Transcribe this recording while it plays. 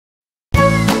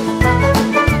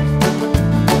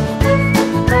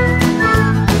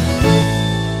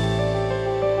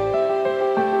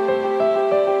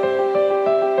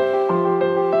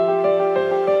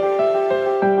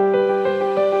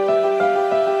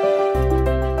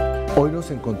nos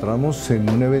encontramos en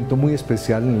un evento muy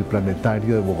especial en el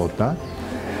Planetario de Bogotá,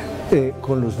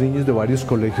 con los niños de varios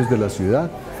colegios de la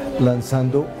ciudad,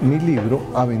 lanzando mi libro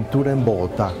Aventura en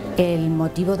Bogotá. El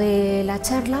motivo de la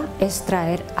charla es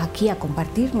traer aquí a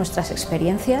compartir nuestras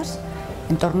experiencias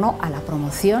en torno a la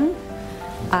promoción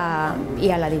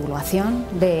y a la divulgación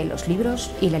de los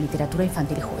libros y la literatura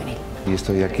infantil y juvenil. Y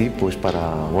estoy aquí pues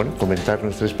para comentar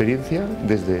nuestra experiencia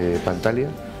desde Pantalia,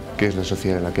 que es la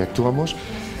sociedad en la que actuamos,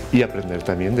 y aprender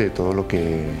también de todo lo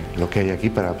que hay aquí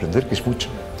para aprender, que es mucho.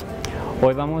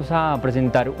 Hoy vamos a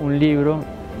presentar un libro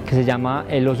que se llama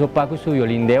El oso Paco y su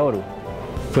violín de oro.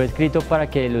 Fue escrito para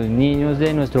que los niños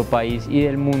de nuestro país y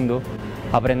del mundo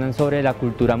aprendan sobre la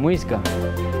cultura muisca.